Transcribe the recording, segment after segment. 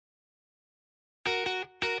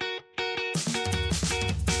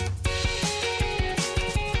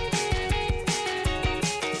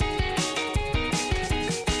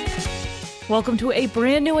Welcome to a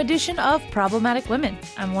brand new edition of Problematic Women.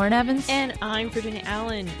 I'm Lauren Evans. And I'm Virginia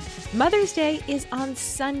Allen. Mother's Day is on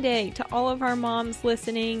Sunday. To all of our moms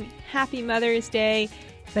listening, happy Mother's Day.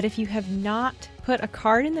 But if you have not put a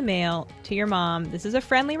card in the mail to your mom, this is a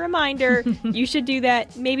friendly reminder. You should do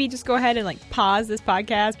that. Maybe just go ahead and pause this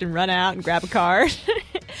podcast and run out and grab a card.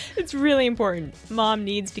 It's really important. Mom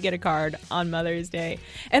needs to get a card on Mother's Day.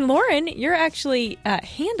 And Lauren, you're actually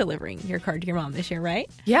hand delivering your card to your mom this year, right?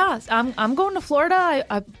 Yeah, I'm going to Florida.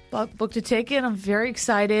 I booked a ticket. I'm very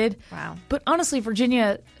excited. Wow. But honestly,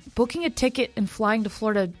 Virginia, booking a ticket and flying to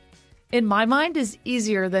Florida, in my mind, is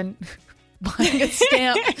easier than buying a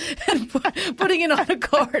stamp and putting it on a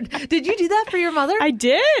card. Did you do that for your mother? I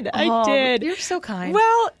did. I did. You're so kind.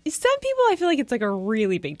 Well, some people, I feel like it's a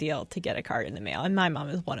really big deal to get a card in the mail. And my mom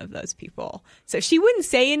is one of those people. So she wouldn't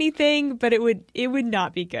say anything, but it would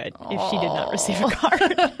not be good if she did not receive a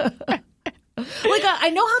card. I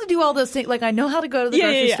know how to do all those things. I know how to go to the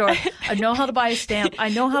grocery store. I know how to buy a stamp. I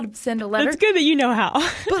know how to send a letter. It's good that you know how.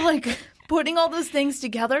 But putting all those things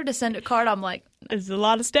together to send a card, I'm like, it's a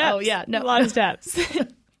lot of steps. Oh, yeah. No. A lot of steps.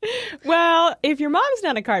 Well, if your mom's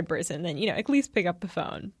not a card person, then, at least pick up the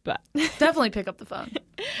phone. But definitely pick up the phone.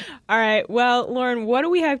 All right. Well, Lauren, what do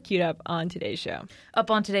we have queued up on today's show? Up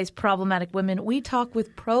on today's Problematic Women, we talk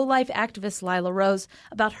with pro-life activist Lila Rose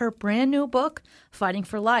about her brand new book, Fighting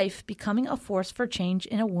for Life, Becoming a Force for Change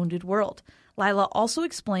in a Wounded World. Lila also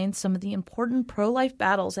explains some of the important pro-life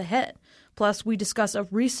battles ahead. Plus, we discuss a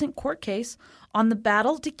recent court case on the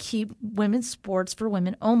battle to keep women's sports for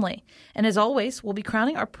women only. And as always, we'll be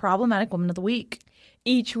crowning our Problematic Woman of the Week.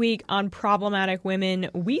 Each week on Problematic Women,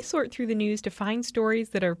 we sort through the news to find stories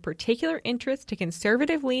that are of particular interest to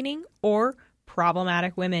conservative-leaning or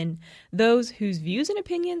problematic women, those whose views and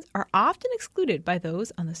opinions are often excluded by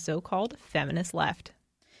those on the so-called feminist left.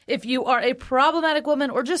 If you are a problematic woman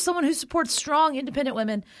or just someone who supports strong, independent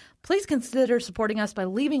women, please consider supporting us by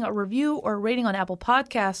leaving a review or a rating on Apple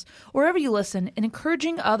Podcasts, wherever you listen, and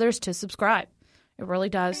encouraging others to subscribe. It really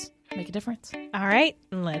does make a difference. All right,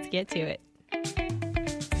 let's get to it.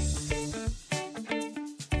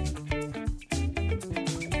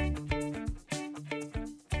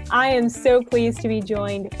 I am so pleased to be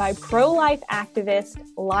joined by pro-life activist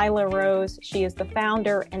Lila Rose. She is the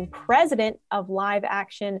founder and president of Live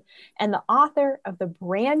Action and the author of the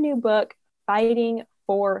brand new book, Fighting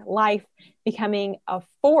for Life, Becoming a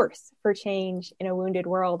Force for Change in a Wounded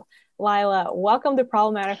World. Lila, welcome to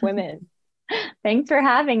Problematic Women. Thanks for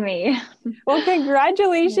having me. Well,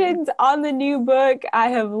 congratulations on the new book. I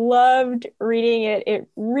have loved reading it. It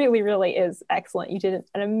really, really is excellent. You did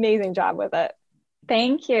an amazing job with it.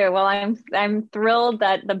 Thank you. Well, I'm thrilled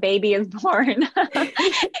that the baby is born.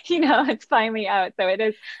 It's finally out. So it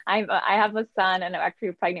is. I have a son, and I'm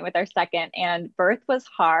actually pregnant with our second. And birth was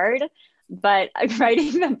hard, but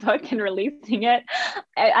writing the book and releasing it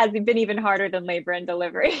has been even harder than labor and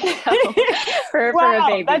delivery. For a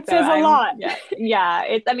baby, that says a lot.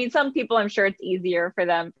 Yeah. Some people, I'm sure it's easier for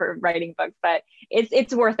them for writing books, but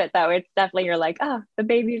it's worth it though. It's definitely, you're like, oh, the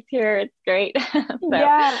baby's here. It's great.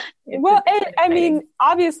 Yeah. Well,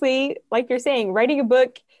 obviously, like you're saying, writing a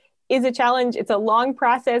book is a challenge. It's a long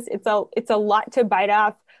process. It's a lot to bite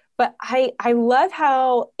off. But I love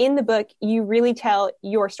how in the book, you really tell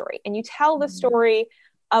your story and you tell the story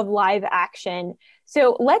of Live Action.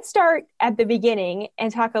 So let's start at the beginning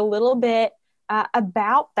and talk a little bit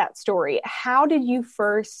about that story. How did you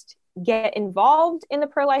first get involved in the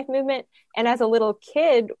pro-life movement? And as a little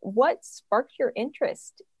kid, what sparked your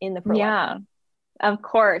interest in the pro-life? Yeah, of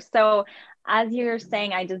course. So as you're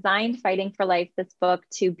saying, I designed Fighting for Life, this book,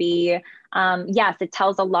 to be, yes, it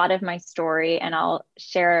tells a lot of my story, and I'll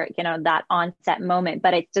share, that onset moment,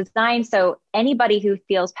 but it's designed so anybody who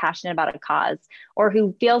feels passionate about a cause or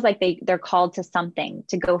who feels like they're called to something,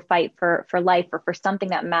 to go fight for life or for something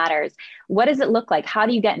that matters. What does it look like? How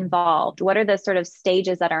do you get involved? What are the sort of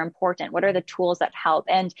stages that are important? What are the tools that help?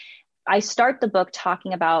 And I start the book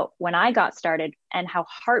talking about when I got started and how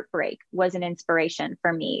heartbreak was an inspiration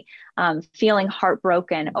for me, feeling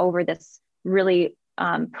heartbroken over this really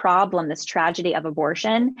problem, this tragedy of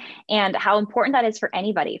abortion, and how important that is for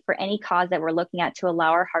anybody, for any cause that we're looking at, to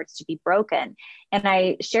allow our hearts to be broken. And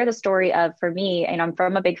I share the story of, for me, and I'm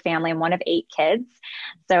from a big family, I'm one of 8 kids,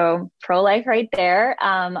 so pro-life right there.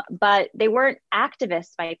 But they weren't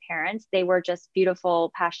activists, my parents. They were just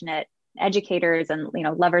beautiful, passionate educators and,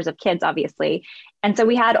 lovers of kids, obviously. And so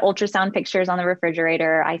we had ultrasound pictures on the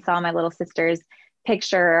refrigerator. I saw my little sister's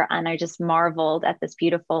picture and I just marveled at this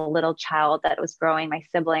beautiful little child that was growing, my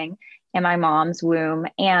sibling. in my mom's womb.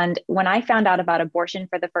 And when I found out about abortion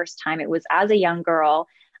for the first time, it was as a young girl,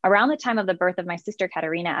 around the time of the birth of my sister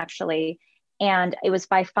Katerina, actually. And it was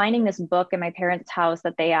by finding this book in my parents' house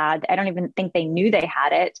that they had. I don't even think they knew they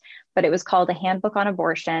had it, but it was called A Handbook on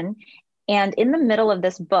Abortion. And in the middle of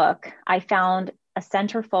this book, I found a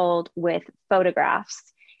centerfold with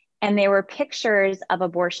photographs, and they were pictures of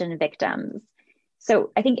abortion victims.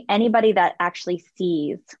 So I think anybody that actually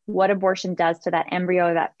sees what abortion does to that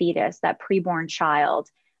embryo, that fetus, that preborn child,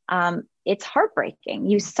 it's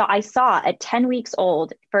heartbreaking. I saw a 10 weeks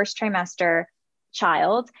old, first trimester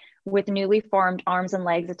child with newly formed arms and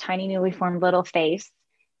legs, a tiny newly formed little face,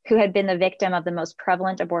 who had been the victim of the most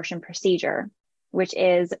prevalent abortion procedure, which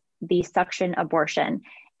is the suction abortion,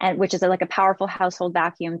 and which is like a powerful household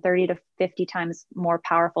vacuum, 30 to 50 times more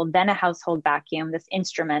powerful than a household vacuum, this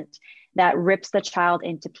instrument that rips the child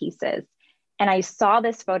into pieces. And I saw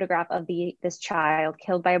this photograph of this child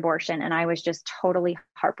killed by abortion, and I was just totally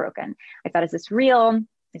heartbroken. I thought, is this real?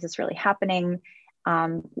 Is this really happening?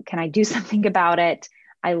 Can I do something about it?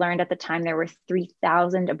 I learned at the time there were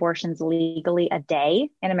 3,000 abortions legally a day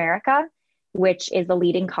in America, which is the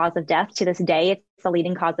leading cause of death. To this day, it's the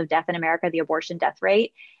leading cause of death in America, the abortion death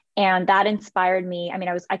rate. And that inspired me. I mean,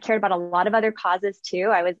 I cared about a lot of other causes too.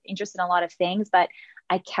 I was interested in a lot of things, but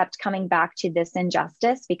I kept coming back to this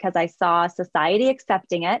injustice because I saw society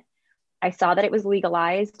accepting it. I saw that it was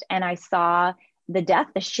legalized, and I saw the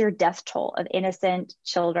sheer death toll of innocent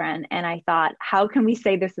children. And I thought, how can we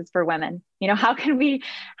say this is for women? How can we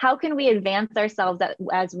advance ourselves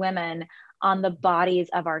as women on the bodies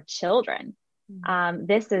of our children?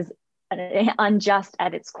 This is unjust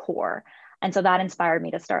at its core. And so that inspired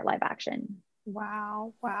me to start Live Action.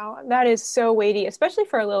 Wow. That is so weighty, especially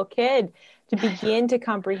for a little kid to begin to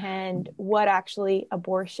comprehend what actually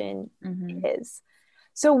abortion is.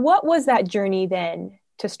 So what was that journey then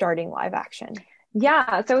to starting Live Action?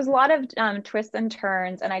 Yeah, so it was a lot of twists and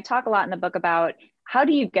turns. And I talk a lot in the book about how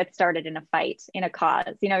do you get started in a fight, in a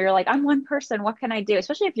cause? You're like, I'm one person, what can I do?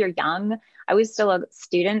 Especially if you're young. I was still a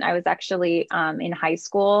student. I was actually in high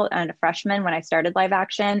school and a freshman when I started Live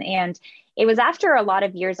Action. And it was after a lot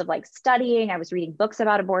of years of studying. I was reading books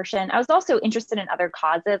about abortion. I was also interested in other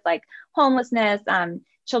causes like homelessness,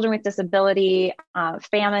 children with disability,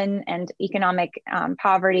 famine and economic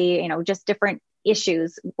poverty, just different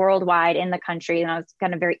issues worldwide in the country. And I was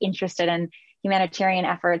kind of very interested in humanitarian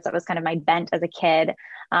efforts. That was kind of my bent as a kid.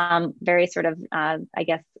 Very sort of, I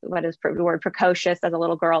guess, what is the word, precocious as a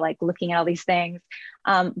little girl, looking at all these things.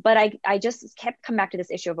 But I just kept coming back to this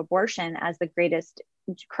issue of abortion as the greatest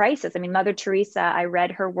crisis. I mean, Mother Teresa, I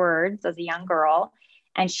read her words as a young girl,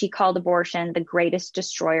 and she called abortion the greatest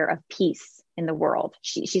destroyer of peace in the world.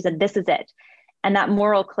 She said, this is it. And that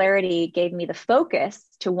moral clarity gave me the focus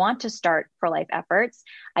to want to start pro-life efforts.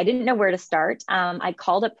 I didn't know where to start. I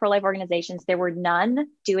called up pro-life organizations. There were none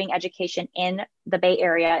doing education in the Bay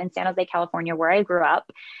Area, in San Jose, California, where I grew up.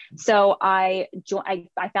 So I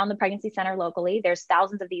found the pregnancy center locally. There's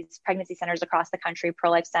thousands of these pregnancy centers across the country,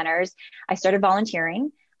 pro-life centers. I started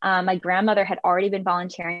volunteering. My grandmother had already been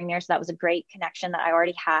volunteering there, so that was a great connection that I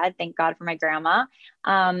already had. Thank God for my grandma.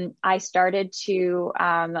 I started to,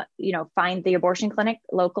 find the abortion clinic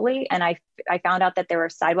locally, and I found out that there were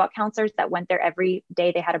sidewalk counselors that went there every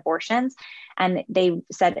day they had abortions, and they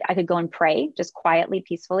said I could go and pray just quietly,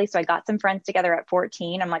 peacefully. So I got some friends together at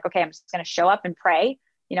 14. I'm like, okay, I'm just going to show up and pray.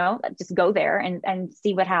 Just go there and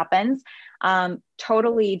see what happens.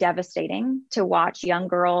 Totally devastating to watch young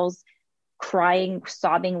girls, crying,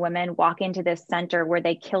 sobbing women walk into this center where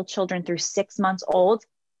they kill children through 6 months old.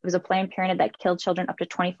 It was a Planned Parenthood that killed children up to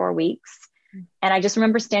 24 weeks. And I just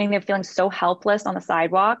remember standing there feeling so helpless on the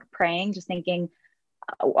sidewalk, praying, just thinking,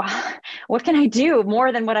 what can I do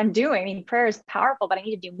more than what I'm doing? I mean, prayer is powerful, but I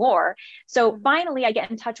need to do more. So finally, I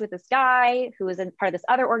get in touch with this guy who is part of this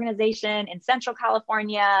other organization in Central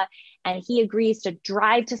California. And he agrees to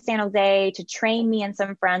drive to San Jose to train me and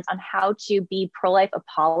some friends on how to be pro-life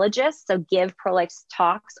apologists. So give pro-life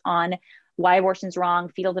talks on why abortion's wrong,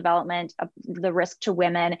 fetal development, the risk to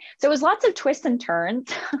women. So it was lots of twists and turns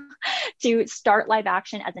to start Live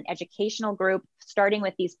Action as an educational group, starting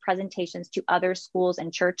with these presentations to other schools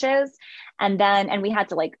and churches. And we had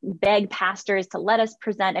to beg pastors to let us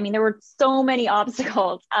present. I mean, there were so many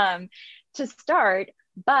obstacles to start,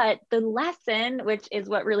 but the lesson, which is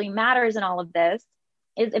what really matters in all of this,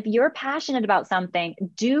 is if you're passionate about something,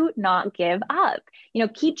 do not give up.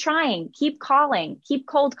 Keep trying, keep calling, keep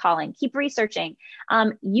cold calling, keep researching.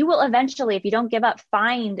 You will eventually, if you don't give up,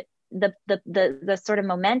 find the sort of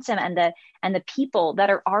momentum and the people that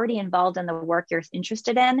are already involved in the work you're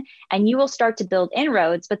interested in, and you will start to build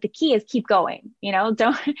inroads. But the key is keep going.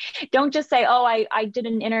 Don't just say, oh, I did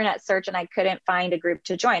an internet search and I couldn't find a group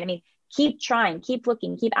to join. I mean, keep trying, keep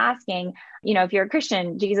looking, keep asking. If you're a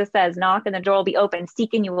Christian, Jesus says, knock and the door will be open,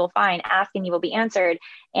 seek and you will find, ask and you will be answered.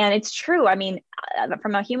 And it's true. I mean,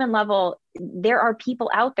 from a human level, there are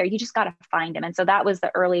people out there. You just got to find them. And so that was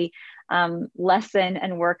the early lesson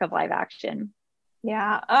and work of Live Action.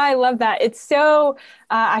 Yeah, I love that. It's so,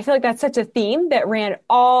 I feel like that's such a theme that ran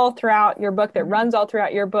all throughout your book, that runs all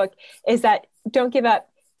throughout your book, is that don't give up.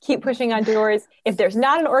 Keep pushing on doors. If there's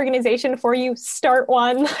not an organization for you, start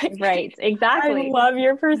one. Right. Exactly. I love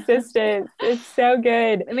your persistence. It's so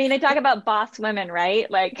good. I mean, they talk about boss women, right?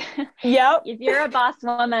 Like, yep. If you're a boss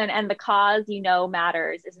woman and the cause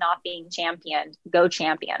matters is not being championed, go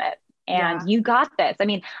champion it. And you got this. I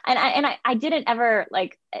mean, and I didn't ever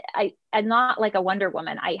I'm not like a Wonder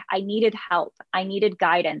Woman. I needed help. I needed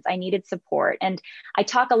guidance. I needed support. And I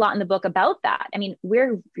talk a lot in the book about that. I mean,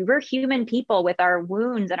 we're human people with our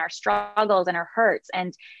wounds and our struggles and our hurts.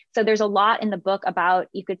 And so there's a lot in the book about,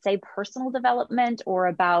 you could say, personal development, or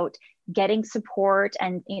about getting support.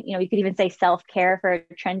 And, you could even say self-care, for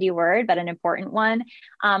a trendy word, but an important one,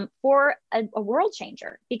 for a world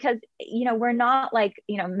changer, because, we're not like,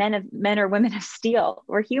 men or women of steel.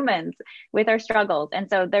 We're humans with our struggles. And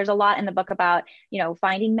so there's a lot in the book about,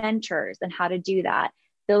 finding mentors and how to do that,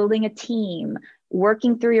 building a team,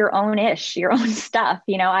 working through your own stuff.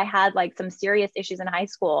 I had like some serious issues in high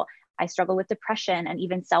school. I struggled with depression and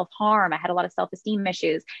even self-harm. I had a lot of self-esteem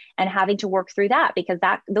issues, and having to work through that, because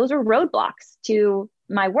those are roadblocks to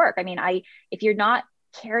my work. I mean, if you're not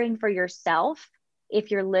caring for yourself, if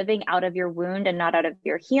you're living out of your wound and not out of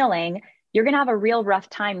your healing, you're going to have a real rough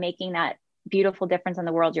time making that beautiful difference in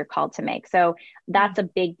the world you're called to make. So that's a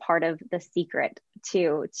big part of the secret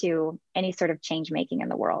to any sort of change making in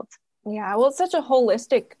the world. Yeah, well, it's such a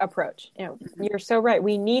holistic approach. You're so right.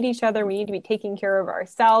 We need each other. We need to be taking care of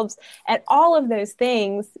ourselves. And all of those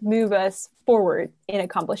things move us forward in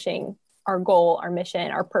accomplishing our goal, our mission,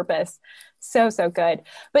 our purpose. So, so good.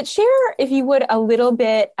 But share, if you would, a little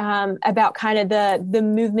bit about kind of the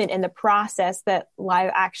movement and the process that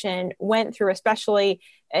Live Action went through, especially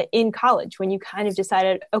in college, when you kind of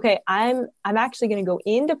decided, okay, I'm actually going to go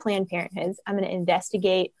into Planned Parenthood. I'm going to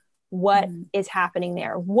investigate what is happening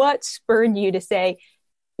there. What spurred you to say,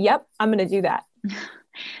 yep, I'm going to do that?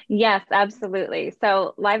 Yes, absolutely.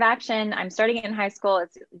 So Live Action, I'm starting in high school.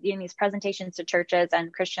 It's doing these presentations to churches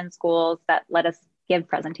and Christian schools that let us give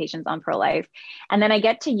presentations on pro-life. And then I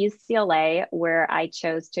get to UCLA, where I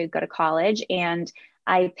chose to go to college. And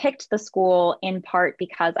I picked the school in part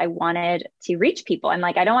because I wanted to reach people. I'm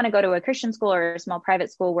like, I don't want to go to a Christian school or a small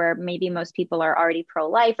private school where maybe most people are already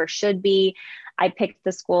pro-life or should be. I picked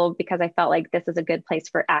the school because I felt like this is a good place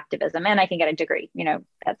for activism, and I can get a degree.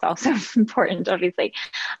 That's also important, obviously,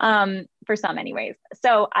 for some anyways.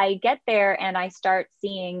 So I get there and I start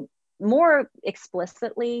seeing more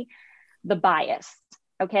explicitly the bias.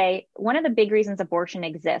 Okay. One of the big reasons abortion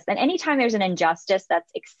exists, and anytime there's an injustice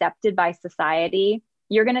that's accepted by society,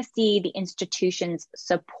 you're going to see the institutions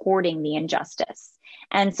supporting the injustice.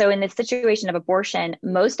 And so in the situation of abortion,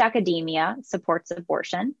 most academia supports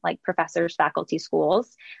abortion, like professors, faculty,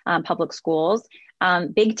 schools, public schools.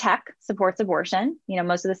 Big tech supports abortion.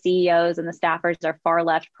 Most of the CEOs and the staffers are far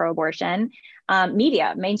left pro-abortion.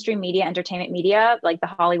 Media, mainstream media, entertainment media, like the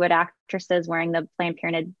Hollywood actresses wearing the Planned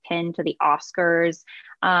Parenthood pin to the Oscars.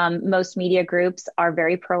 Most media groups are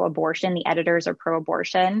very pro-abortion. The editors are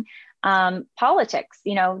pro-abortion. Politics,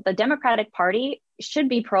 the Democratic Party should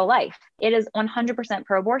be pro-life. It is 100%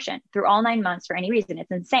 pro-abortion through all 9 months for any reason.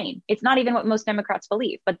 It's insane. It's not even what most Democrats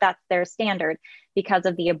believe, but that's their standard because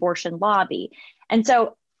of the abortion lobby. And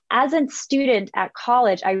so as a student at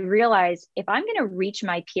college, I realized if I'm going to reach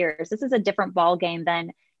my peers, this is a different ball game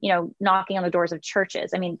than, knocking on the doors of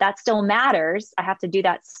churches. I mean, that still matters. I have to do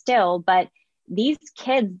that still, but these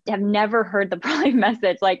kids have never heard the pro-life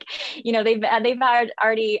message. Like, they've had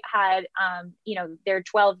their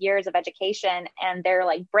 12 years of education and they're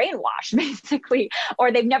like brainwashed basically, or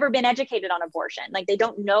they've never been educated on abortion. Like they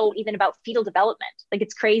don't know even about fetal development. Like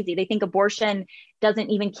it's crazy. They think abortion doesn't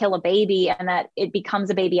even kill a baby and that it becomes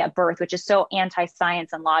a baby at birth, which is so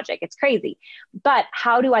anti-science and logic. It's crazy. But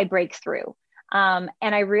how do I break through? And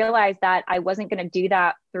I realized that I wasn't going to do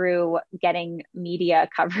that through getting media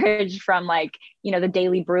coverage from the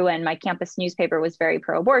Daily Bruin. My campus newspaper was very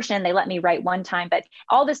pro-abortion. They let me write one time, but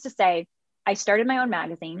all this to say, I started my own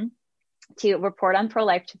magazine to report on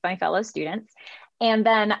pro-life to my fellow students. And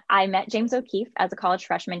then I met James O'Keefe as a college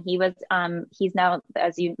freshman. He's now,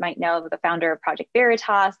 as you might know, the founder of Project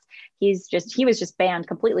Veritas. He was just banned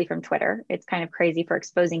completely from Twitter. It's kind of crazy for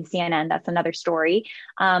exposing CNN. That's another story.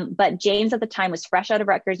 But James at the time was fresh out of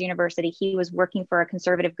Rutgers University. He was working for a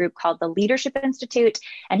conservative group called the Leadership Institute,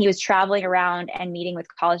 and he was traveling around and meeting with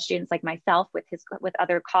college students like myself with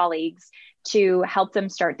other colleagues to help them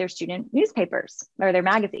start their student newspapers or their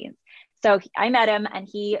magazines. So I met him and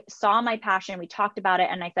he saw my passion. We talked about it.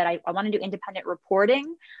 And I said, I want to do independent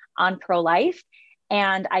reporting on pro-life.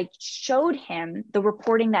 And I showed him the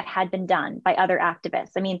reporting that had been done by other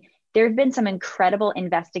activists. I mean, there have been some incredible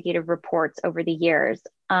investigative reports over the years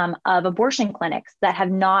of abortion clinics that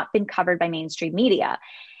have not been covered by mainstream media.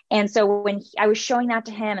 And so when I was showing that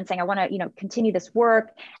to him and saying, I want to, continue this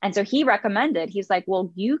work. And so he recommended, he's like,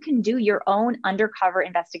 well, you can do your own undercover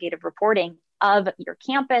investigative reporting of your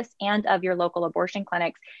campus and of your local abortion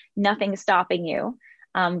clinics. Nothing's stopping you.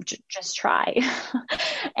 Just try.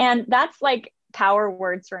 And that's like power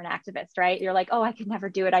words for an activist, right? You're like, oh, I could never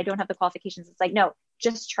do it. I don't have the qualifications. It's like, no,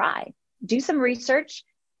 just try. Do some research,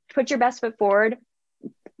 put your best foot forward,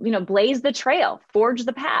 blaze the trail, forge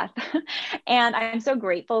the path. And I'm so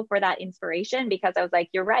grateful for that inspiration because I was like,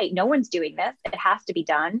 you're right. No one's doing this. It has to be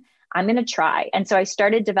done. I'm going to try. And so I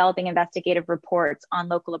started developing investigative reports on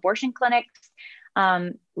local abortion clinics.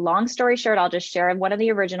 Long story short, I'll just share one of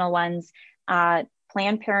the original ones.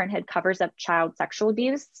 Planned Parenthood covers up child sexual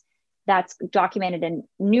abuse. That's documented in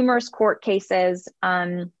numerous court cases.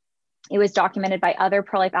 It was documented by other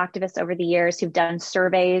pro-life activists over the years who've done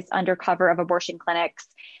surveys under cover of abortion clinics,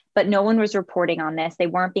 but no one was reporting on this. They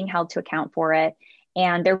weren't being held to account for it.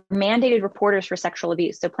 And they're mandated reporters for sexual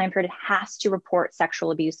abuse. So Planned Parenthood has to report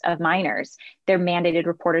sexual abuse of minors. They're mandated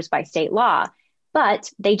reporters by state law, but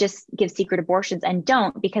they just give secret abortions and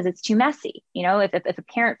don't because it's too messy. If a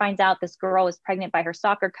parent finds out this girl is pregnant by her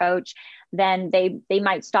soccer coach, then they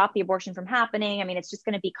might stop the abortion from happening. I mean, it's just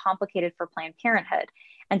going to be complicated for Planned Parenthood.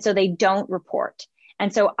 And so they don't report.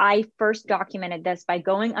 And so I first documented this by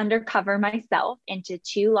going undercover myself into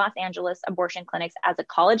 2 Los Angeles abortion clinics as a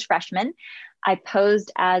college freshman. I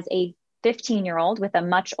posed as a 15-year-old with a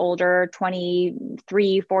much older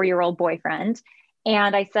 23, 4-year-old boyfriend.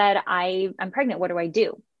 And I said, I'm pregnant. What do I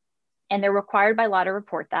do? And they're required by law to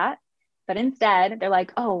report that. But instead, they're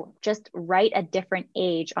like, oh, just write a different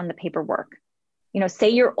age on the paperwork.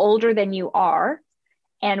 Say you're older than you are,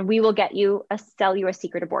 and we will sell you a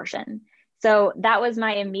secret abortion. So that was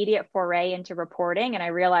my immediate foray into reporting. And I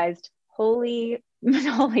realized, holy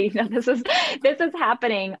moly, this is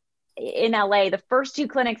happening in LA. The first 2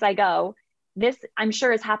 clinics I go, this I'm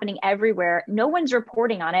sure is happening everywhere. No one's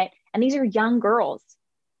reporting on it. And these are young girls,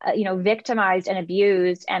 victimized and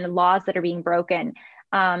abused, and laws that are being broken.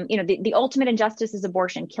 The ultimate injustice is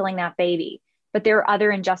abortion, killing that baby. But there are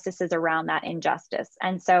other injustices around that injustice.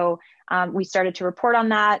 And so we started to report on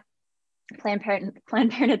that. Planned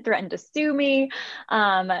Parenthood threatened to sue me.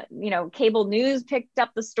 Cable news picked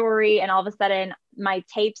up the story, and all of a sudden my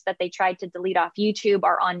tapes that they tried to delete off YouTube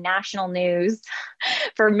are on national news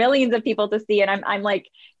for millions of people to see. And I'm like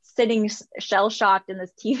sitting shell shocked in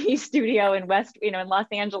this TV studio in in Los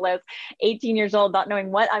Angeles, 18 years old, not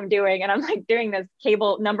knowing what I'm doing. And I'm like doing this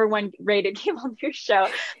number 1 rated cable news show,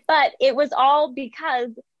 but it was all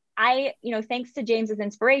because thanks to James's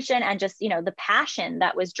inspiration and just, the passion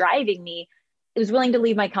that was driving me, I was willing to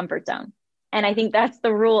leave my comfort zone. And I think that's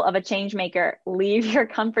the rule of a change maker. Leave your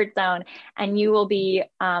comfort zone and you will be,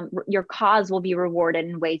 your cause will be rewarded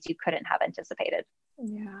in ways you couldn't have anticipated.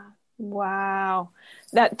 Yeah. Wow.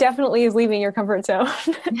 That definitely is leaving your comfort zone.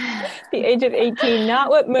 The age of 18, not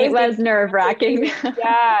what most. It was nerve wracking.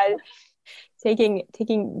 Yeah.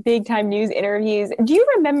 Taking big time news interviews. Do you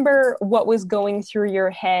remember what was going through your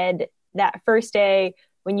head that first day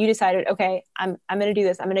when you decided, okay, I'm going to do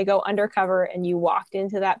this. I'm going to go undercover, and you walked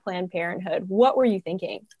into that Planned Parenthood? What were you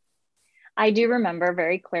thinking? I do remember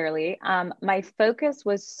very clearly. My focus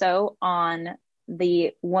was so on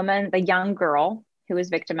the woman, the young girl who was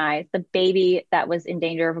victimized, the baby that was in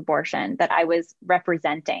danger of abortion that I was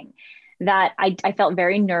representing, that I felt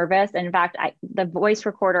very nervous. And in fact, the voice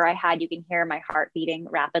recorder I had, you can hear my heart beating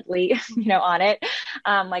rapidly, on it,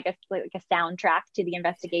 like a soundtrack to the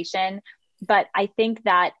investigation. But I think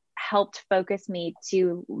that helped focus me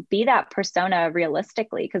to be that persona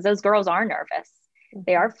realistically, because those girls are nervous.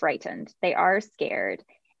 They are frightened. They are scared.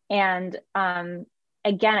 And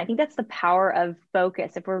again, I think that's the power of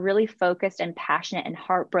focus. If we're really focused and passionate and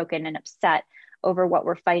heartbroken and upset over what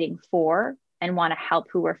we're fighting for and want to help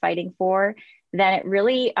who we're fighting for, then it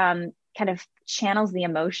really kind of channels the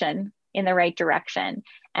emotion in the right direction.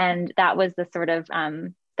 And that was the sort of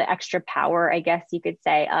the extra power, I guess you could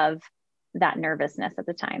say, of that nervousness at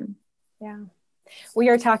the time. Yeah. We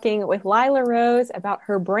are talking with Lila Rose about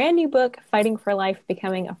her brand new book, Fighting for Life,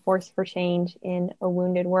 Becoming a Force for Change in a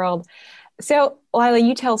Wounded World. So, Lila,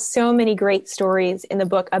 you tell so many great stories in the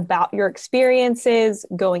book about your experiences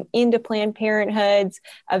going into Planned Parenthoods.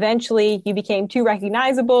 Eventually, you became too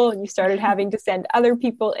recognizable and you started having to send other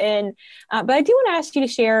people in. But I do want to ask you to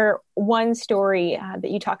share one story that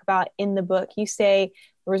you talk about in the book. You say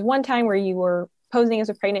there was one time where you were posing as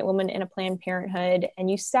a pregnant woman in a Planned Parenthood,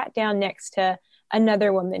 and you sat down next to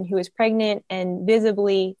another woman who was pregnant and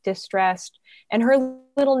visibly distressed, and her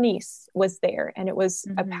little niece was there. And it was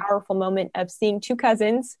a powerful moment of seeing two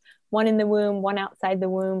cousins, one in the womb, one outside the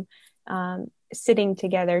womb, sitting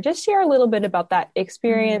together. Just share a little bit about that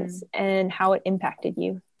experience and how it impacted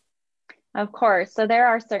you. Of course. So there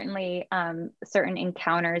are certainly certain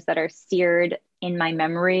encounters that are seared in my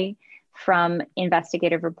memory from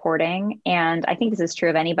investigative reporting. And I think this is true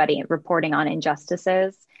of anybody reporting on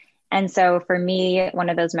injustices. And so for me, one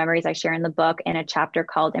of those memories I share in the book in a chapter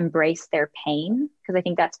called Embrace Their Pain, because I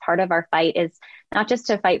think that's part of our fight, is not just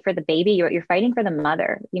to fight for the baby, you're fighting for the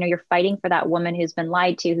mother. You're fighting for that woman who's been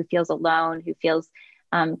lied to, who feels alone, who feels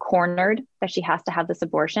cornered, that she has to have this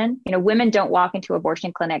abortion. Women don't walk into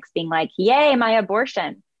abortion clinics being like, yay, my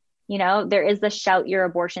abortion. There is the shout your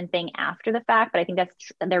abortion thing after the fact, but I think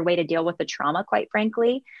that's their way to deal with the trauma, quite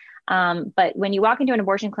frankly. But when you walk into an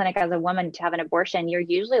abortion clinic as a woman to have an abortion, you're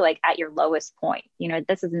usually like at your lowest point.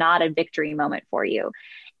 This is not a victory moment for you.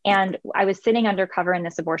 And I was sitting undercover in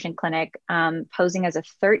this abortion clinic, posing as a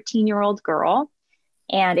 13-year-old girl.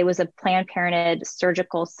 And it was a Planned Parenthood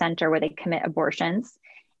surgical center where they commit abortions.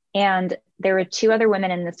 And there were two other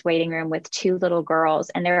women in this waiting room with two little girls.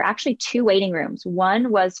 And there were actually two waiting rooms.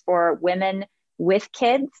 One was for women with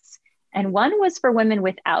kids, and one was for women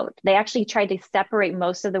without. They actually tried to separate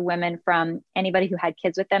most of the women from anybody who had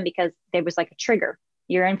kids with them because there was like a trigger.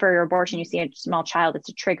 You're in for your abortion, you see a small child, it's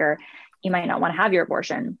a trigger. You might not want to have your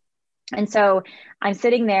abortion. And so I'm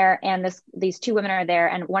sitting there, and these two women are there,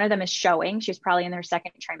 and one of them is showing. She's probably in her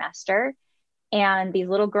second trimester. And these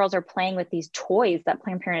little girls are playing with these toys that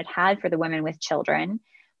Planned Parenthood had for the women with children.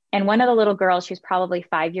 And one of the little girls, she's probably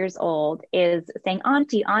 5 years old, is saying,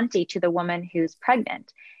 "Auntie, Auntie," to the woman who's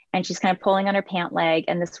pregnant. And she's kind of pulling on her pant leg.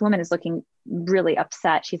 And this woman is looking really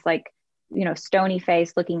upset. She's like, stony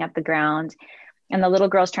face, looking at the ground. And the little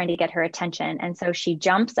girl's trying to get her attention. And so she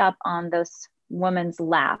jumps up on this woman's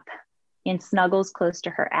lap and snuggles close to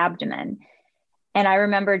her abdomen. And I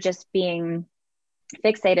remember just being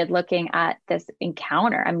fixated looking at this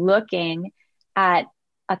encounter. I'm looking at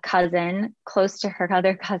a cousin close to her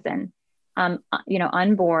other cousin,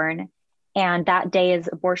 unborn. And that day is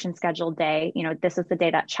abortion scheduled day. This is the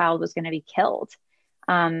day that child was going to be killed.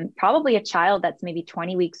 Probably a child that's maybe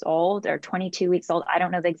 20 weeks old or 22 weeks old. I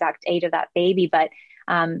don't know the exact age of that baby, but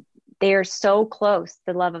they are so close,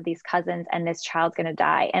 the love of these cousins, and this child's going to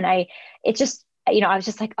die. And I was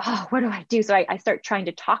just like, oh, what do I do? So I start trying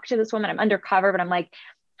to talk to this woman. I'm undercover, but I'm like,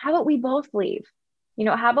 how about we both leave?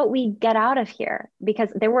 How about we get out of here? Because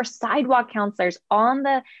there were sidewalk counselors on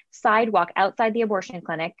the sidewalk outside the abortion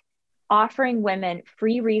clinic offering women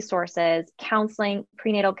free resources, counseling,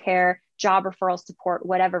 prenatal care, job referral support,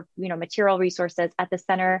 whatever, material resources at the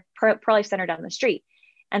center, pro-life center down the street.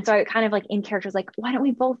 And so I kind of like in character was like, why don't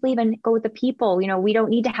we both leave and go with the people? We don't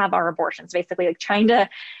need to have our abortions, basically like trying to,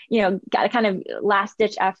 got a kind of last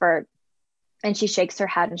ditch effort. And she shakes her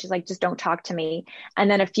head and she's like, just don't talk to me.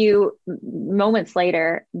 And then a few moments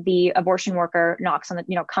later, the abortion worker knocks on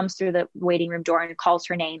comes through the waiting room door and calls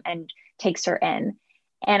her name and takes her in.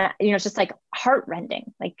 And, it's just like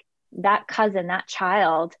heartrending, like that cousin, that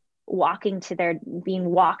child being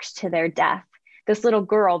walked to their death. This little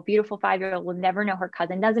girl, beautiful 5-year-old, will never know her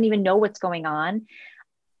cousin, doesn't even know what's going on.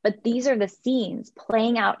 But these are the scenes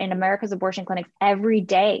playing out in America's abortion clinics every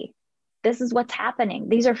day. This is what's happening.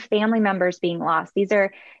 These are family members being lost. These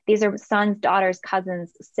are sons, daughters,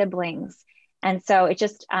 cousins, siblings. And so it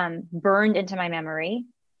just burned into my memory.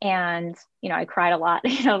 And, I cried a lot,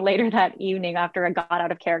 later that evening after I got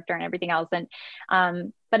out of character and everything else. And,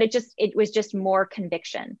 but it was just more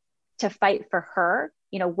conviction to fight for her.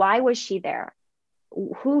 Why was she there?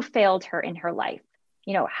 Who failed her in her life?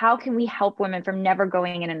 How can we help women from never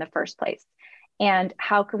going in the first place? And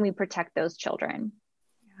how can we protect those children?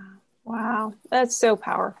 Yeah. Wow. That's so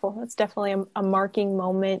powerful. That's definitely a marking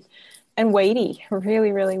moment and weighty,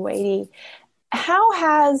 really, really weighty. How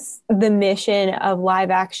has the mission of Live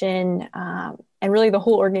Action and really the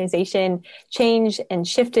whole organization changed and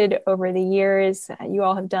shifted over the years? You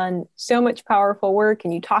all have done so much powerful work,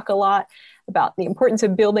 and you talk a lot about the importance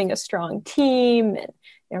of building a strong team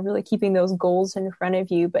and really keeping those goals in front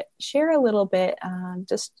of you. But share a little bit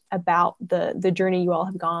just about the journey you all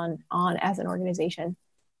have gone on as an organization.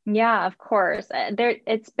 Yeah, of course.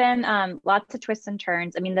 It's been lots of twists and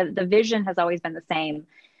turns. I mean, the vision has always been the same: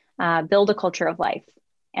 build a culture of life,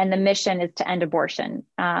 and the mission is to end abortion.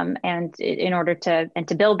 And in order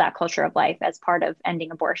to build that culture of life as part of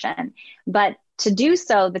ending abortion, but to do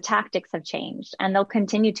so, the tactics have changed, and they'll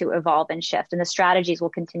continue to evolve and shift, and the strategies will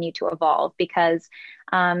continue to evolve because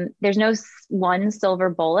there's no one silver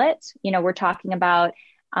bullet. You know, we're talking about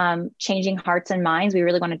changing hearts and minds. We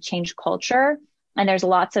really want to change culture. And there's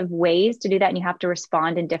lots of ways to do that, and you have to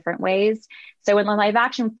respond in different ways. So when Live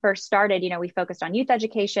Action first started, you know, we focused on youth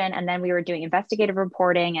education, and then we were doing investigative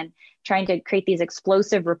reporting and trying to create these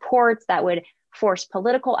explosive reports that would force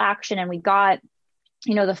political action. And we got,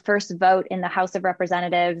 you know, the first vote in the House of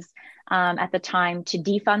Representatives at the time to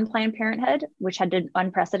defund Planned Parenthood, which had been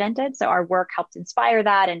unprecedented. So our work helped inspire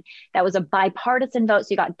that. And that was a bipartisan vote. So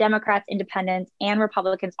you got Democrats, independents, and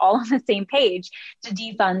Republicans all on the same page to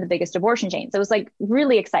defund the biggest abortion chain. So it was like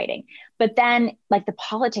really exciting. But then like the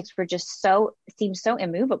politics were just seemed so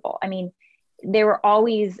immovable. I mean, there were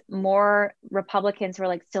always more Republicans who were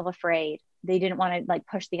like still afraid. They didn't want to like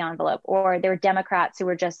push the envelope, or there were Democrats who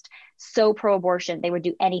were just so pro-abortion, they would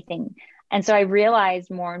do anything. And so I realized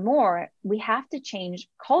more and more, we have to change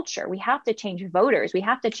culture. We have to change voters. We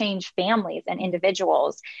have to change families and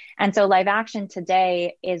individuals. And so Live Action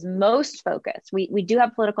today is most focused. We do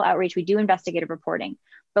have political outreach. We do investigative reporting,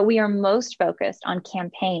 but we are most focused on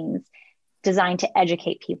campaigns designed to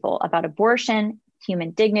educate people about abortion,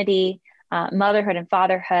 human dignity, motherhood and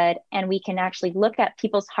fatherhood. And we can actually look at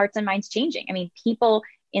people's hearts and minds changing. I mean, people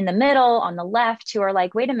in the middle, on the left, who are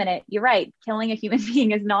like, wait a minute, you're right. Killing a human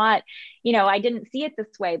being is not, you know, I didn't see it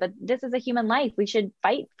this way, but this is a human life. We should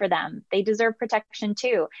fight for them. They deserve protection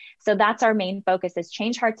too. So that's our main focus, is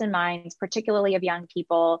change hearts and minds, particularly of young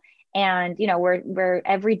people. And, you know, we're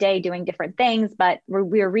every day doing different things, but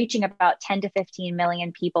we're reaching about 10 to 15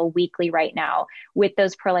 million people weekly right now with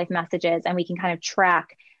those pro-life messages. And we can kind of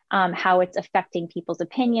track how it's affecting people's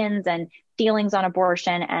opinions and feelings on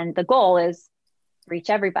abortion. And the goal is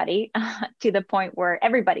reach everybody to the point where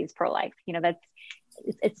everybody's pro-life. You know,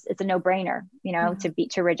 it's a no-brainer, you know,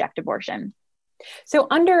 to reject abortion. So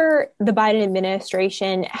under the Biden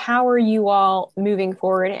administration, how are you all moving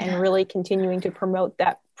forward and really continuing to promote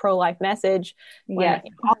that pro-life message when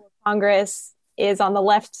all of Congress is on the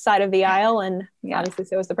left side of the aisle, and obviously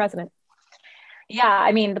so is the president? Yeah,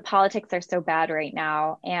 I mean, the politics are so bad right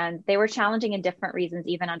now, and they were challenging in different reasons,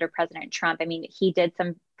 even under President Trump. I mean, he did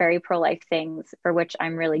some very pro-life things for which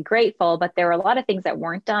I'm really grateful, but there were a lot of things that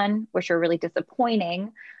weren't done, which are really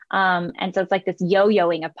disappointing. And so it's like this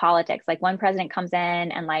yo-yoing of politics. Like one president comes in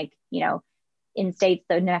and like, you know, instates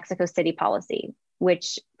the New Mexico City policy,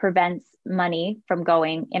 which prevents money from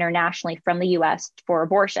going internationally from the US for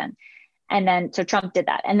abortion. And then, so Trump did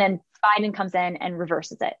that. And then Biden comes in and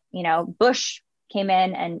reverses it. You know, Bush came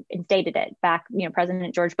in and instated it back, you know,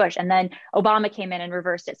 President George Bush, and then Obama came in and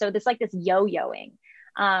reversed it. So this like this yo-yoing.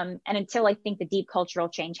 And until I think the deep cultural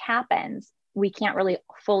change happens, we can't really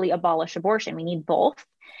fully abolish abortion. We need both.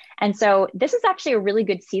 And so this is actually a really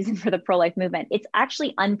good season for the pro-life movement. It's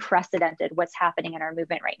actually unprecedented what's happening in our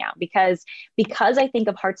movement right now, because I think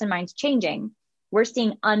of hearts and minds changing, we're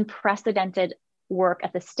seeing unprecedented work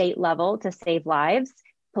at the state level to save lives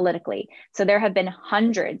politically. So there have been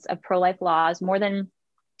hundreds of pro-life laws, more than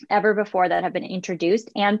ever before, that have been introduced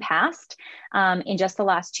and passed in just the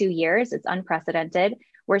last 2 years. It's unprecedented.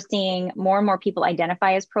 We're seeing more and more people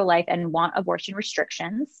identify as pro-life and want abortion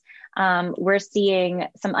restrictions. We're seeing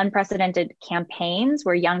some unprecedented campaigns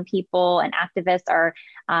where young people and activists are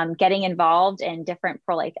getting involved in different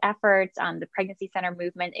pro-life efforts. The pregnancy center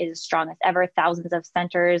movement is as strong as ever. Thousands of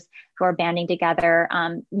centers who are banding together.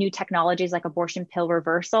 New technologies like abortion pill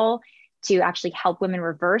reversal to actually help women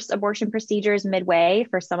reverse abortion procedures midway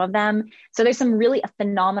for some of them. So there's some really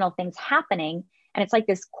phenomenal things happening. And it's like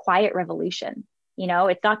this quiet revolution. You know,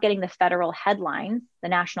 it's not getting the federal headlines, the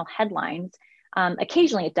national headlines.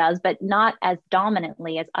 Occasionally it does, but not as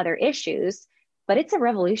dominantly as other issues, but it's a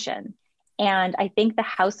revolution. And I think the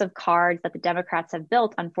house of cards that the Democrats have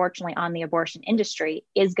built, unfortunately, on the abortion industry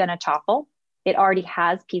is going to topple. It already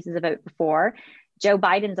has pieces of it before. Joe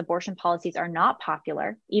Biden's abortion policies are not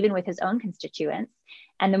popular, even with his own constituents.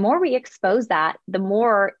 And the more we expose that, the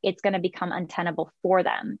more it's going to become untenable for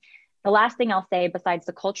them. The last thing I'll say, besides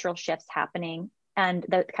the cultural shifts happening and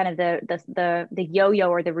the kind of the yo-yo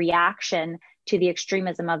or the reaction to the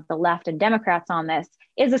extremism of the left and Democrats on this,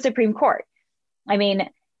 is the Supreme Court. I mean,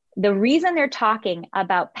 the reason they're talking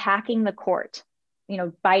about packing the court,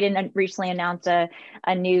 Biden recently announced a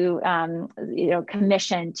new,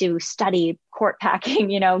 commission to study court packing,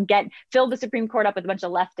 fill the Supreme Court up with a bunch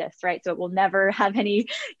of leftists, right? So it will never have any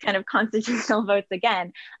kind of constitutional votes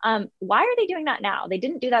again. Why are they doing that now? They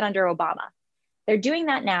didn't do that under Obama. They're doing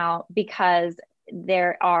that now because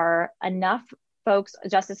there are enough folks,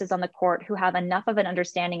 justices on the court, who have enough of an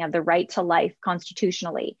understanding of the right to life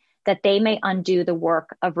constitutionally that they may undo the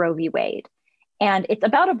work of Roe v. Wade. And it's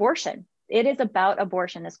about abortion. It is about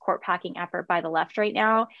abortion, this court packing effort by the left right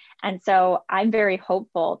now. And so I'm very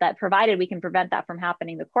hopeful that, provided we can prevent that from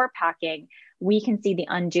happening, the court packing, we can see the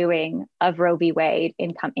undoing of Roe v. Wade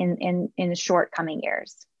in the short coming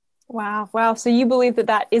years. Wow. So you believe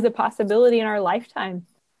that is a possibility in our lifetime?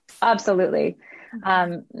 Absolutely.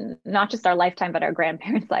 Not just our lifetime, but our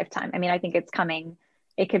grandparents' lifetime. I mean, I think it's coming.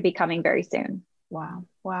 It could be coming very soon. Wow.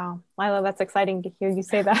 Lila, that's exciting to hear you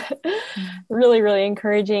say that. Really, really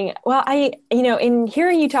encouraging. Well, in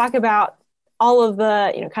hearing you talk about all of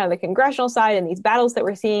the, kind of the congressional side and these battles that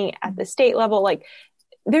we're seeing at the state level, like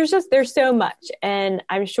there's so much. And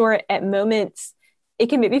I'm sure at moments it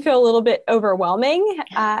can maybe feel a little bit overwhelming.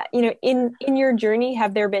 In your journey,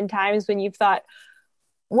 have there been times when you've thought,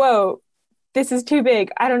 whoa, this is too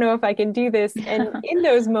big, I don't know if I can do this? And in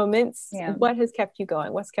those moments, What has kept you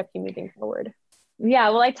going? What's kept you moving forward? Yeah,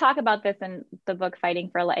 well, I talk about this in the book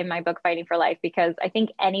in my book, Fighting for Life, because I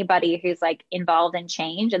think anybody who's like involved in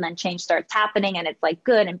change, and then change starts happening and it's like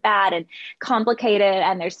good and bad and complicated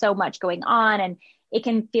and there's so much going on, and it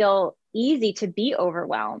can feel easy to be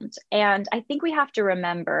overwhelmed. And I think we have to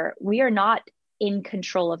remember, we are not in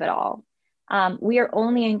control of it all. We are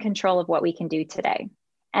only in control of what we can do today.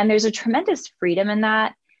 And there's a tremendous freedom in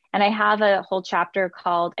that. And I have a whole chapter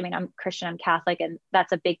called, I'm Christian, I'm Catholic, and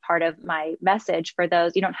that's a big part of my message for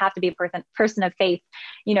those. You don't have to be a person of faith,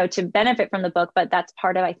 to benefit from the book, but that's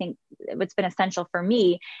part of, I think, what's been essential for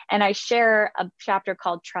me. And I share a chapter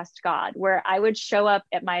called Trust God, where I would show up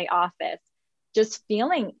at my office just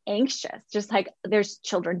feeling anxious, just like there's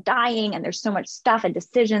children dying and there's so much stuff and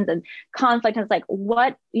decisions and conflict. And it's like,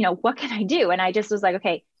 what can I do? And I just was like,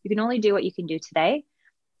 okay, you can only do what you can do today.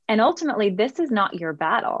 And ultimately, this is not your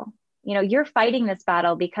battle. You're fighting this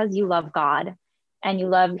battle because you love God and you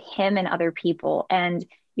love Him and other people, and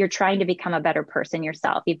you're trying to become a better person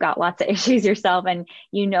yourself. You've got lots of issues yourself, and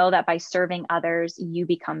you know that by serving others, you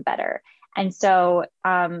become better. And so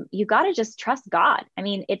you got to just trust God.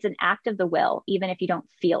 It's an act of the will, even if you don't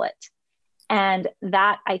feel it. And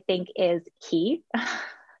that, I think, is key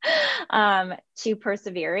to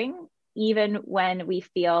persevering, even when we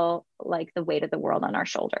feel like the weight of the world on our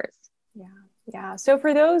shoulders. Yeah. So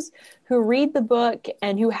for those who read the book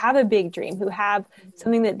and who have a big dream, who have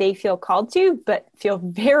something that they feel called to, but feel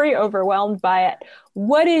very overwhelmed by it,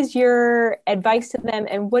 what is your advice to them?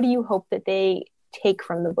 And what do you hope that they take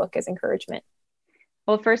from the book as encouragement?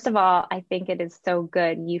 Well, first of all, I think it is so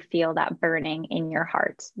good you feel that burning in your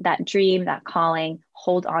heart, that dream, that calling.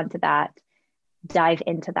 Hold on to that. Dive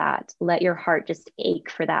into that. Let your heart just ache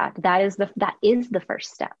for that. That is the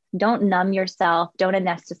first step. Don't numb yourself. Don't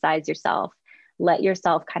anesthetize yourself. Let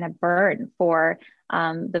yourself kind of burn for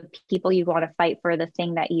the people you want to fight for, the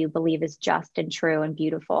thing that you believe is just and true and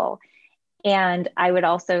beautiful. And I would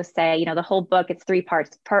also say, the whole book, it's 3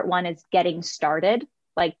 parts. Part 1 is getting started,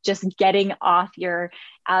 like just getting out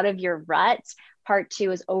of your rut. Part 2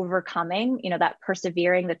 is overcoming, that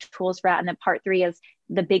persevering, the tools for that. And then part 3 is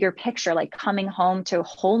the bigger picture, like coming home to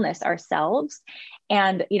wholeness ourselves.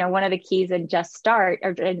 And, one of the keys in Just Start,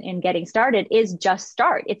 or in getting started, is just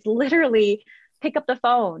start. It's literally pick up the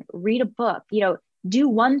phone, read a book, do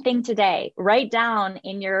one thing today, write down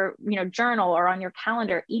in your, journal or on your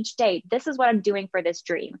calendar each day, this is what I'm doing for this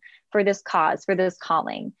dream, for this cause, for this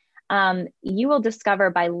calling. You will discover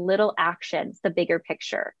by little actions the bigger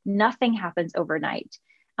picture. Nothing happens overnight.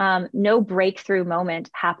 No breakthrough moment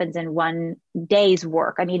happens in one day's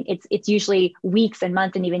work. It's usually weeks and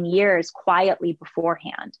months and even years quietly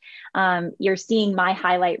beforehand. You're seeing my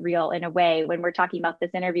highlight reel in a way when we're talking about this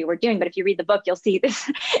interview we're doing, but if you read the book, you'll see this,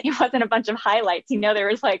 it wasn't a bunch of highlights. There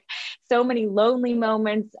was like so many lonely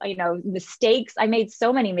moments, mistakes. I made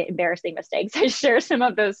so many embarrassing mistakes. I share some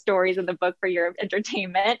of those stories in the book for your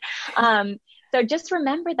entertainment. So just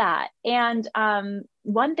remember that. And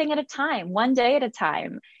one thing at a time, one day at a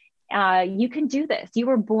time, you can do this. You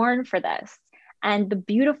were born for this. And the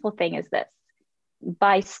beautiful thing is this: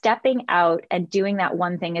 by stepping out and doing that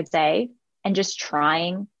one thing a day and just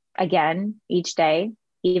trying again each day,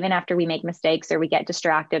 even after we make mistakes or we get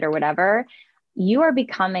distracted or whatever, you are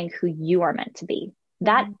becoming who you are meant to be.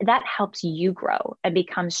 that helps you grow and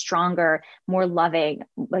become stronger, more loving,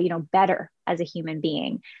 better as a human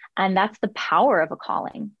being. And that's the power of a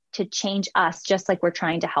calling, to change us just like we're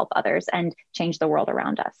trying to help others and change the world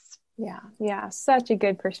around us. Yeah. Such a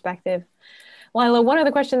good perspective. Lila, one of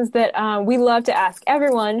the questions that we love to ask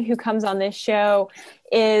everyone who comes on this show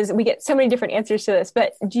is, we get so many different answers to this,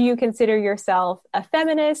 but do you consider yourself a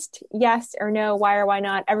feminist? Yes or no? Why or why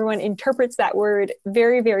not? Everyone interprets that word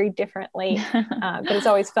very, very differently, but it's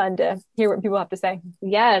always fun to hear what people have to say.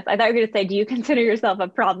 Yes. I thought you were going to say, do you consider yourself a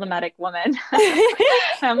problematic woman?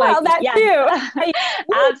 I'm well, that too.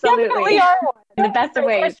 Absolutely. Are one. In the best of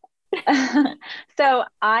ways. So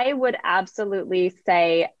I would absolutely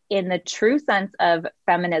say, in the true sense of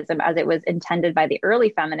feminism as it was intended by the early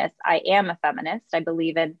feminists, I am a feminist. I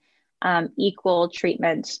believe in equal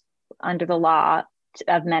treatment under the law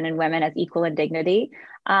of men and women as equal in dignity.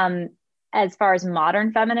 As far as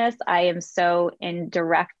modern feminists, I am so in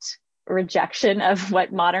direct rejection of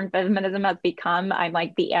what modern feminism has become. I'm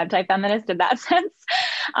like the anti-feminist in that sense,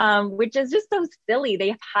 which is just so silly. They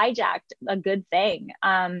have hijacked a good thing.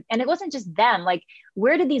 And it wasn't just them. Like,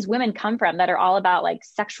 where did these women come from that are all about like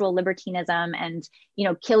sexual libertinism and,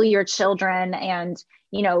 kill your children and,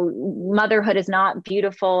 motherhood is not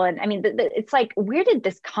beautiful. And I mean, it's like, where did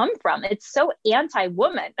this come from? It's so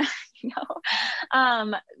anti-woman,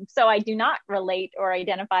 So I do not relate or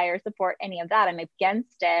identify or support any of that. I'm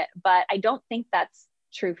against it, but I don't think that's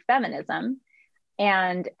true feminism.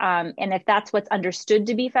 And if that's what's understood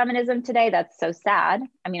to be feminism today, that's so sad.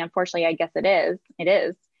 I mean, unfortunately, I guess it is.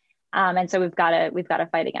 And so we've got to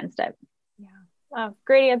fight against it. Yeah. Oh,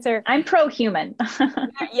 great answer. I'm pro-human.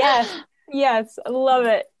 Yes. Love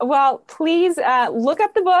it. Well, please look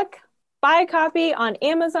up the book, buy a copy on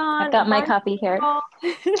Amazon. I've got my copy here.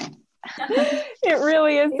 It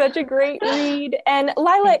really is such a great read. And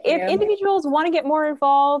Lila, if individuals want to get more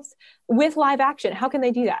involved with Live Action, how can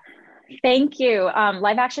they do that? Thank you.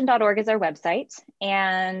 Liveaction.org is our website,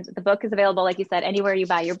 and the book is available, like you said, anywhere you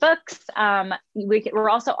buy your books. We're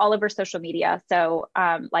also all over social media. So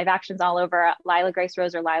Live Action's all over Lila Grace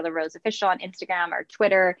Rose or Lila Rose Official on Instagram or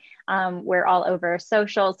Twitter. We're all over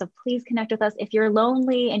social. So please connect with us. If you're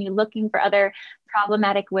lonely and you're looking for other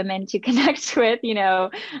problematic women to connect with,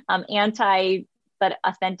 anti but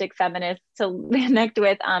authentic feminists to connect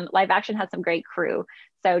with, Live Action has some great crew.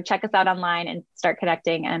 So check us out online and start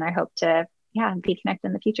connecting. And I hope to, be connected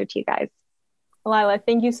in the future to you guys. Lila,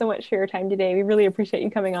 thank you so much for your time today. We really appreciate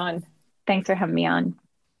you coming on. Thanks for having me on.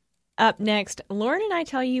 Up next, Lauren and I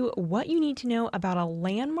tell you what you need to know about a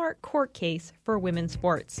landmark court case for women's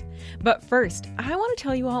sports. But first, I want to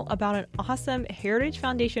tell you all about an awesome Heritage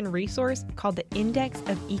Foundation resource called the Index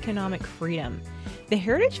of Economic Freedom. The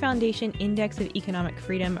Heritage Foundation Index of Economic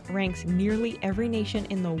Freedom ranks nearly every nation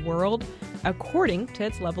in the world according to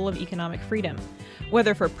its level of economic freedom.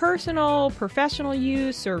 Whether for personal, professional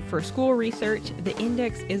use, or for school research, the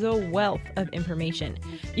index is a wealth of information.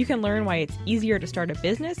 You can learn why it's easier to start a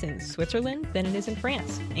business in Switzerland than it is in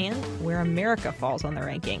France, and where America falls on the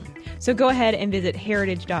ranking. So go ahead and visit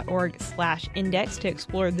heritage.org/index to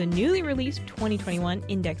explore the newly released 2021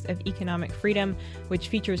 Index of Economic Freedom, which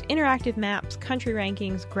features interactive maps, country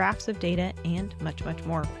rankings, graphs of data, and much, much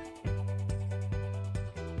more.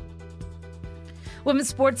 Women's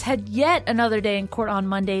sports had yet another day in court on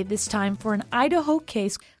Monday, this time for an Idaho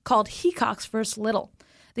case called Hecox v. Little.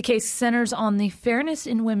 The case centers on the Fairness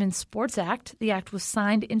in Women's Sports Act. The act was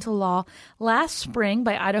signed into law last spring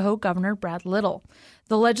by Idaho Governor Brad Little.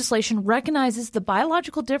 The legislation recognizes the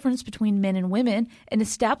biological difference between men and women and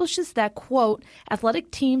establishes that, quote, athletic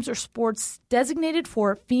teams or sports designated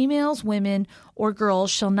for females, women, or girls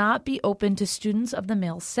shall not be open to students of the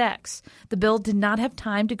male sex. The bill did not have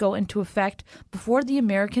time to go into effect before the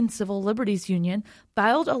American Civil Liberties Union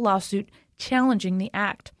filed a lawsuit challenging the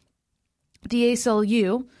act. The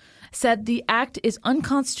ACLU said the act is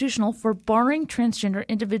unconstitutional for barring transgender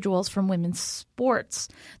individuals from women's sports.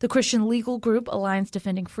 The Christian legal group Alliance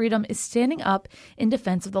Defending Freedom is standing up in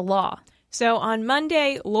defense of the law. So on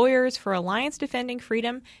Monday, lawyers for Alliance Defending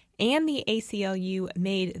Freedom and the ACLU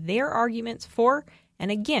made their arguments for and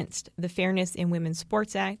against the Fairness in Women's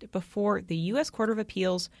Sports Act before the U.S. Court of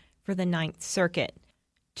Appeals for the Ninth Circuit.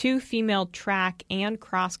 2 female track and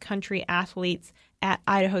cross-country athletes at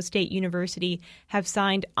Idaho State University have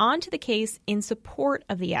signed on to the case in support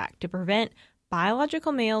of the act to prevent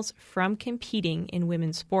biological males from competing in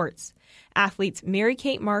women's sports. Athletes Mary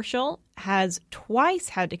Kate Marshall has twice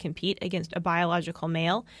had to compete against a biological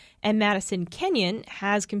male, and Madison Kenyon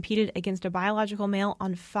has competed against a biological male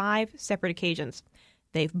on 5 separate occasions.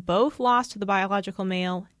 They've both lost to the biological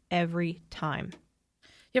male every time.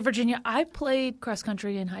 Yeah, Virginia, I played cross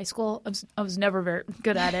country in high school. I was never very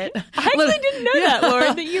good at it. I actually didn't know that,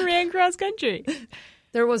 Lauren, that you ran cross country.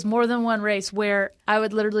 There was more than one race where I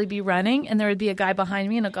would literally be running and there would be a guy behind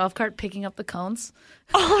me in a golf cart picking up the cones.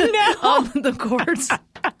 Oh, no. On the course.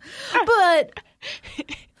 But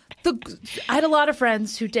I had a lot of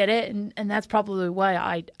friends who did it, and that's probably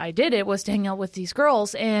why I did it, was to hang out with these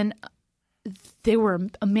girls. And they were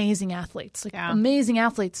amazing athletes, amazing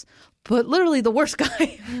athletes. But literally the worst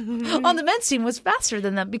guy on the men's team was faster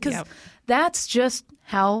than them because that's just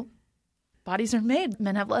how bodies are made.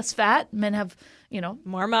 Men have less fat. Men have,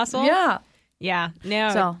 more muscle. Yeah. Yeah.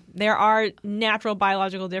 No, there are natural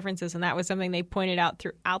biological differences, and that was something they pointed out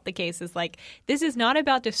throughout the cases. Like, this is not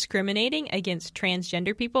about discriminating against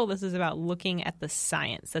transgender people. This is about looking at the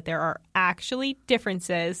science, that there are actually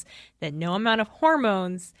differences that no amount of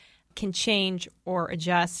hormones can change or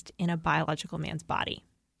adjust in a biological man's body.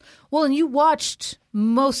 Well, and you watched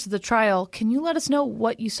most of the trial. Can you let us know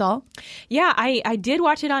what you saw? Yeah, I did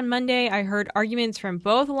watch it on Monday. I heard arguments from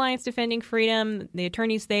both Alliance Defending Freedom, the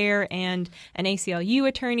attorneys there, and an ACLU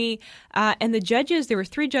attorney. And the judges, there were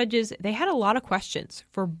 3 judges. They had a lot of questions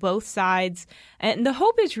for both sides. And the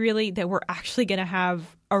hope is really that we're actually going to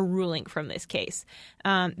have a ruling from this case.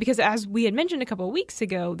 Because as we had mentioned a couple of weeks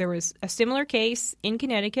ago, there was a similar case in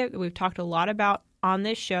Connecticut that we've talked a lot about on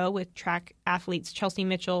this show with track athletes Chelsea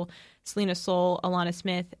Mitchell, Selena Soule, Alana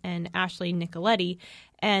Smith, and Ashley Nicoletti.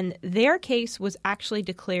 And their case was actually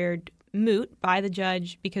declared moot by the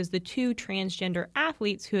judge because the 2 transgender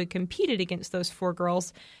athletes who had competed against those 4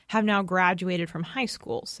 girls have now graduated from high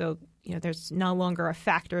school. So, there's no longer a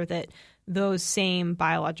factor that those same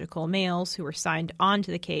biological males who were signed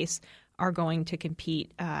onto the case are going to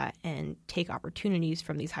compete and take opportunities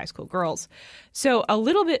from these high school girls. So a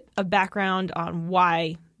little bit of background on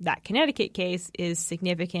why that Connecticut case is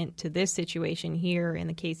significant to this situation here in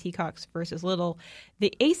the case Hecox versus Little.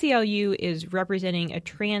 The ACLU is representing a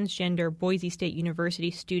transgender Boise State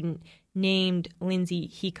University student named Lindsay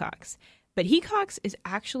Hecox. But Hecox is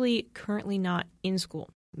actually currently not in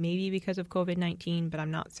school, maybe because of COVID-19, but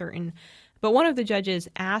I'm not certain. But one of the judges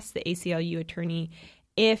asked the ACLU attorney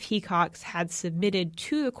if Hecox had submitted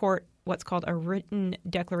to the court what's called a written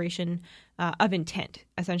declaration of intent,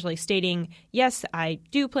 essentially stating, yes, I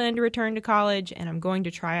do plan to return to college and I'm going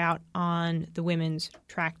to try out on the women's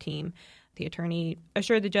track team. The attorney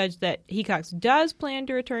assured the judge that Hecox does plan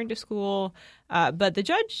to return to school, but the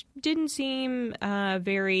judge didn't seem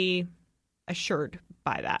very assured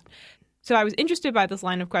by that. So I was interested by this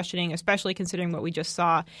line of questioning, especially considering what we just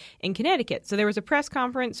saw in Connecticut. So there was a press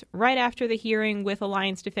conference right after the hearing with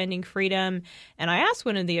Alliance Defending Freedom, and I asked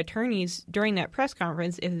one of the attorneys during that press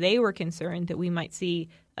conference if they were concerned that we might see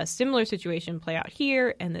a similar situation play out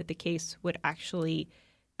here and that the case would actually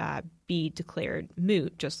be declared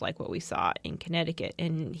moot, just like what we saw in Connecticut.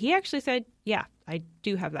 And he actually said, yeah, I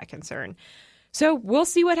do have that concern. So we'll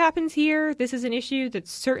see what happens here. This is an issue that's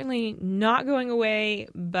certainly not going away,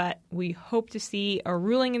 but we hope to see a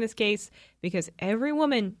ruling in this case because every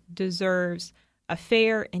woman deserves a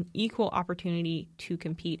fair and equal opportunity to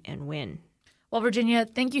compete and win. Well, Virginia,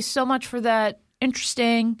 thank you so much for that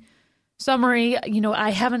interesting summary.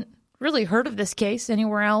 I haven't really heard of this case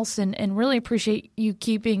anywhere else and really appreciate you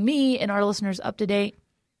keeping me and our listeners up to date.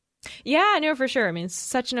 Yeah, no, for sure. I mean, it's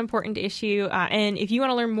such an important issue. And if you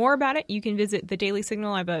want to learn more about it, you can visit the Daily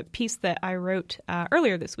Signal. I have a piece that I wrote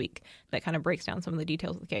earlier this week that kind of breaks down some of the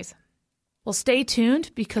details of the case. Well, stay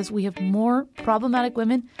tuned because we have more problematic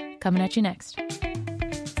women coming at you next.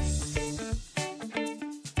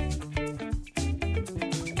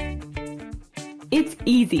 It's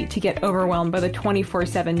easy to get overwhelmed by the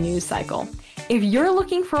 24/7 news cycle. If you're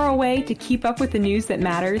looking for a way to keep up with the news that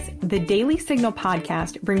matters, the Daily Signal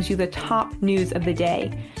podcast brings you the top news of the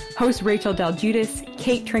day. Hosts Rachel Del Giudice,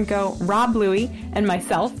 Kate Trinko, Rob Bluey, and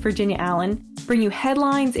myself, Virginia Allen, bring you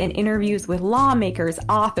headlines and interviews with lawmakers,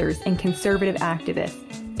 authors, and conservative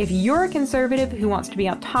activists. If you're a conservative who wants to be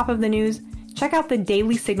on top of the news, check out the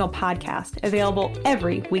Daily Signal podcast, available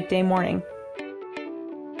every weekday morning.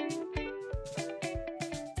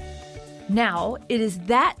 Now it is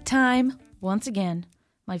that time. Once again,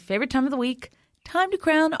 my favorite time of the week, time to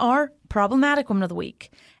crown our problematic woman of the week.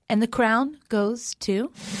 And the crown goes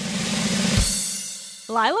to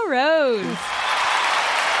Lila Rose.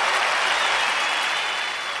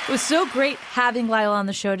 It was so great having Lila on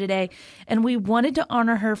the show today, and we wanted to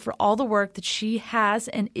honor her for all the work that she has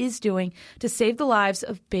and is doing to save the lives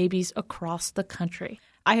of babies across the country.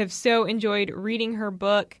 I have so enjoyed reading her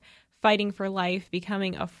book, Fighting for Life,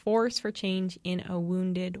 Becoming a Force for Change in a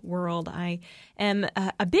Wounded World. I am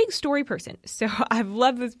a big story person, so I've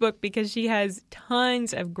loved this book because she has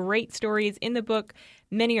tons of great stories in the book.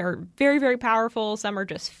 Many are very, very powerful. Some are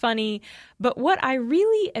just funny. But what I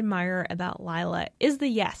really admire about Lila is the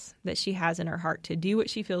yes that she has in her heart to do what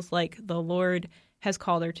she feels like the Lord has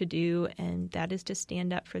called her to do, and that is to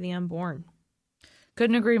stand up for the unborn.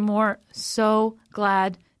 Couldn't agree more. So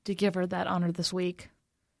glad to give her that honor this week.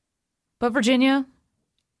 But Virginia,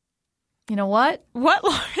 you know what? What,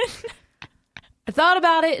 Lauren? I thought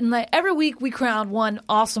about it, and every week we crown one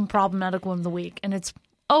awesome problematic woman of the week, and it's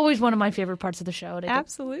always one of my favorite parts of the show. To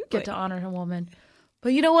Absolutely. Get to honor a woman.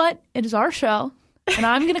 But you know what? It is our show, and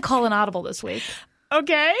I'm going to call an audible this week.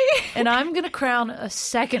 Okay. And I'm going to crown a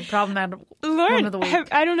second problematic woman of the week.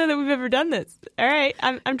 I don't know that we've ever done this. All right.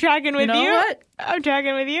 I'm tracking with you. You know what? I'm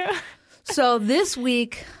tracking with you. So this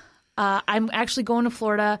week, I'm actually going to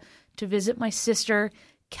Florida to visit my sister,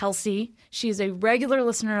 Kelsey. She is a regular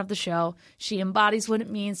listener of the show. She embodies what it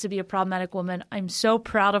means to be a problematic woman. I'm so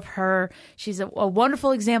proud of her. She's a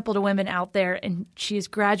wonderful example to women out there, and she is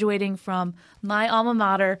graduating from my alma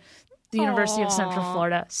mater, the University of Central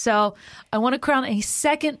Florida. So I want to crown a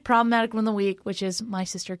second problematic woman of the week, which is my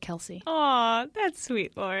sister, Kelsey. Aw, that's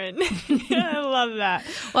sweet, Lauren. I love that.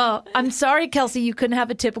 Well, I'm sorry, Kelsey, you couldn't have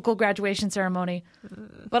a typical graduation ceremony,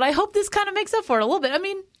 but I hope this kind of makes up for it a little bit. I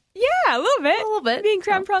mean, yeah, a little bit. A little bit. Being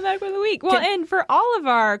crowned problematic woman of the week. Well, and for all of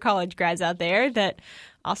our college grads out there that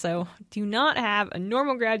also do not have a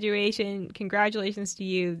normal graduation, congratulations to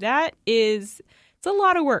you. It's a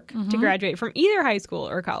lot of work to graduate from either high school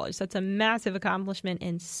or college. That's a massive accomplishment,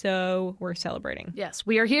 and so we're celebrating. Yes,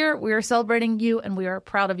 we are here. We are celebrating you, and we are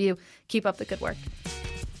proud of you. Keep up the good work.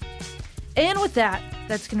 And with that,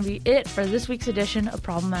 that's going to be it for this week's edition of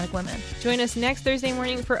Problematic Women. Join us next Thursday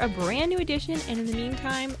morning for a brand new edition, and in the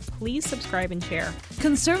meantime, please subscribe and share.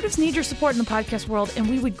 Conservatives need your support in the podcast world, and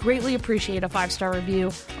we would greatly appreciate a 5-star review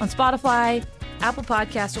on Spotify, Apple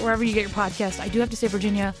Podcasts, or wherever you get your podcast. I do have to say,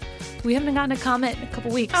 Virginia, we haven't gotten a comment in a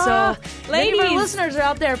couple weeks, so many of our listeners are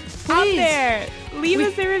out there. Please, leave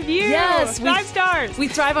us a review. Yes, 5 stars. We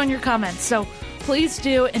thrive on your comments, so please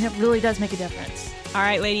do, and it really does make a difference. All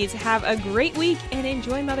right, ladies, have a great week and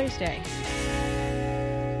enjoy Mother's Day.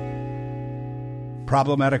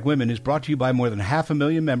 Problematic Women is brought to you by more than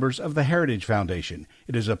 500,000 members of the Heritage Foundation.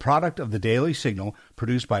 It is a product of the Daily Signal,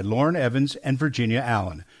 produced by Lauren Evans and Virginia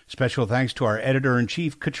Allen. Special thanks to our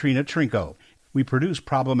editor-in-chief, Katrina Trinko. We produce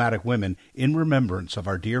Problematic Women in remembrance of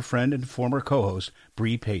our dear friend and former co-host,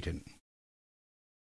 Bree Payton.